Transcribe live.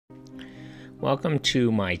Welcome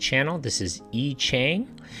to my channel. This is E Chang,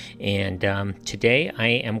 and today I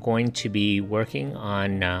am going to be working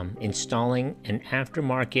on installing an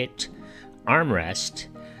aftermarket armrest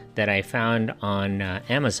that I found on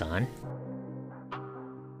Amazon.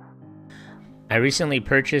 I recently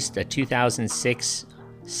purchased a 2006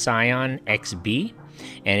 Scion XB,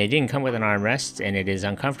 and it didn't come with an armrest, and it is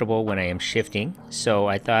uncomfortable when I am shifting. So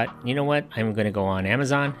I thought, you know what, I'm going to go on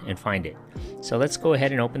Amazon and find it. So let's go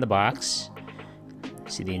ahead and open the box.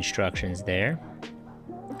 See the instructions there.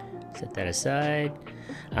 Set that aside.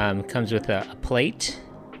 Comes with a plate.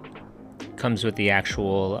 Comes with the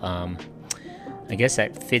actual, I guess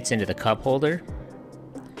that fits into the cup holder.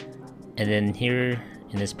 And then here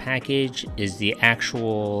in this package is the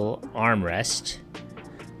actual armrest.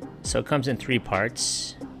 So it comes in 3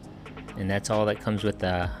 parts, and that's all that comes with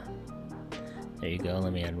the. There you go.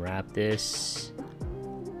 Let me unwrap this.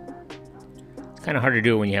 It's kind of hard to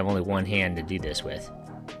do when you have only one hand to do this with.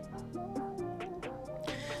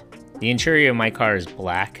 The interior of my car is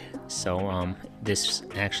black, so this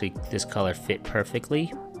color fit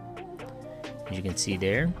perfectly, as you can see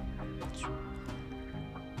there.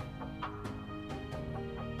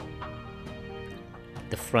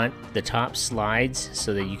 The top slides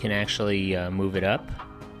so that you can actually move it up.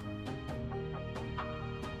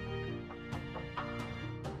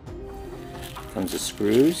 Comes the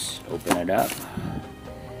screws. Open it up.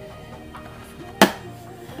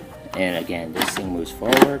 And again, this thing moves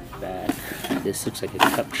forward, back. This looks like a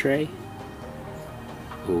cup tray.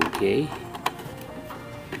 Okay.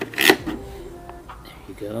 There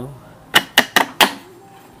you go.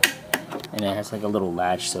 And it has like a little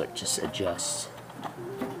latch so it just adjusts.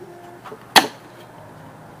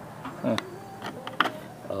 Huh.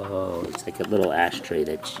 Oh, it's like a little ashtray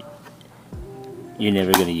that you're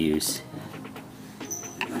never going to use.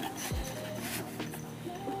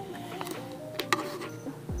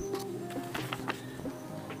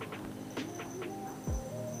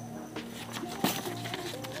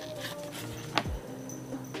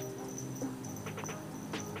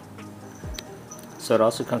 So it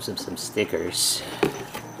also comes with some stickers,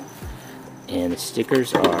 and the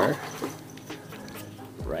stickers are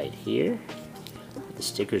right here, the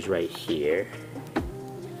stickers right here.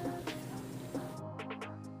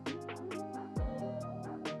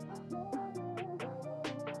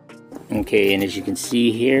 Okay, and as you can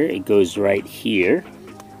see here, it goes right here.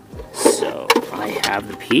 So I have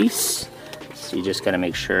the piece, so you just gotta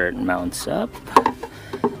make sure it mounts up.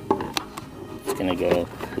 It's gonna go,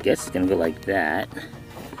 I guess it's gonna go like that.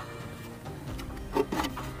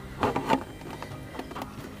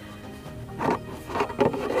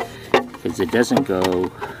 Because it doesn't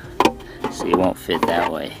go, so it won't fit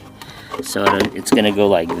that way. So it's gonna go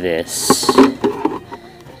like this,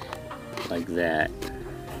 like that.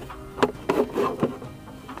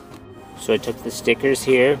 So I took the stickers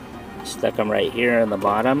here, stuck them right here on the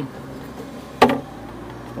bottom,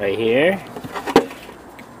 right here.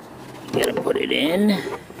 You gotta put it in.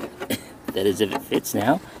 That is if it fits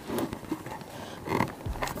now.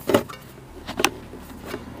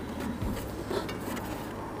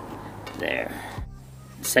 There.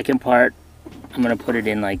 Second part, I'm gonna put it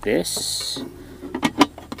in like this.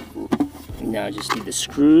 Now I just need the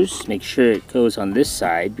screws. Make sure it goes on this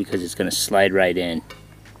side because it's gonna slide right in.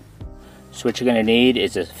 So what you're gonna need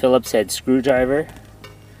is a Phillips head screwdriver.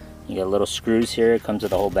 You got little screws here. It comes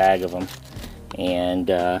with a whole bag of them. And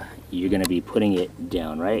you're going to be putting it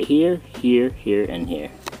down right here, here, here, and here.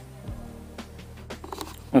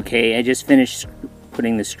 Okay, I just finished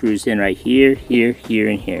putting the screws in right here, here, here,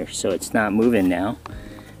 and here. So it's not moving now.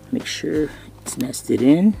 Make sure it's nested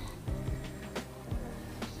in.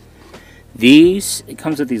 These, it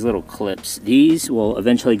comes with these little clips. These will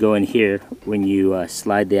eventually go in here when you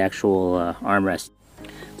slide the actual armrest.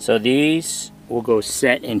 So these will go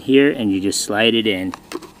set in here and you just slide it in.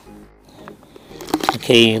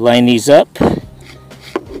 Okay, line these up.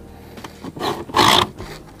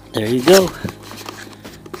 There you go.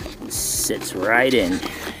 It sits right in.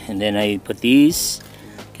 And then I put these,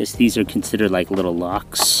 because these are considered like little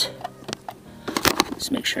locks.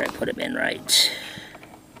 Just make sure I put them in right.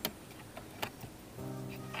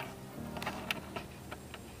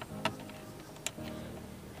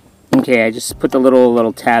 Okay, I just put the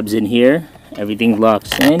little tabs in here. Everything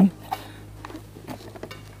locks in.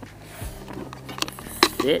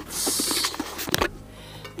 Fits.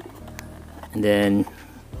 And then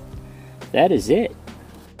that is it.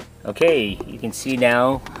 Okay, you can see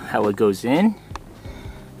now how it goes in.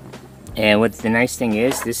 And what the nice thing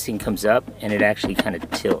is, this thing comes up and it actually kind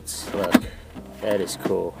of tilts. Look, that is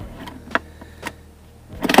cool.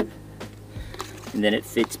 and then it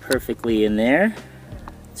fits perfectly in there.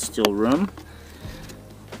 Still room.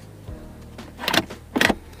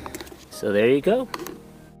 So there you go.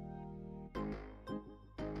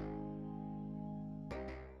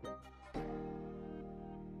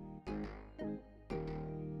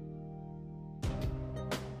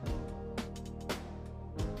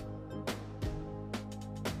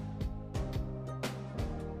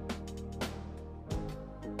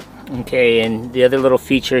 Okay, and the other little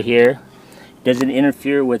feature here, doesn't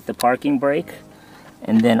interfere with the parking brake,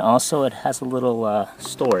 and then also it has a little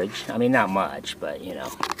storage. I mean, not much, but you know,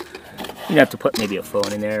 you'd have to put maybe a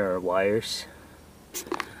phone in there or wires.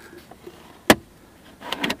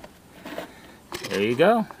 There you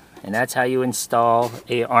go, and that's how you install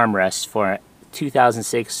a armrest for a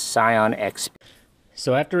 2006 Scion X.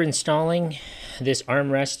 So after installing this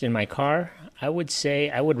armrest in my car, I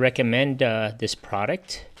would recommend this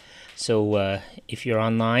product. So if you're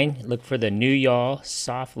online, look for the New Yaw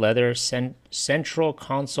Soft Leather Central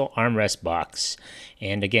Console Armrest Box.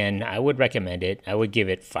 And again, I would recommend it. I would give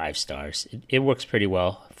it 5 stars. It works pretty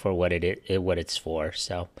well for what it's for.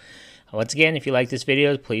 So once again, if you like this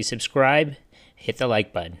video, please subscribe, hit the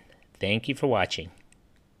like button. Thank you for watching.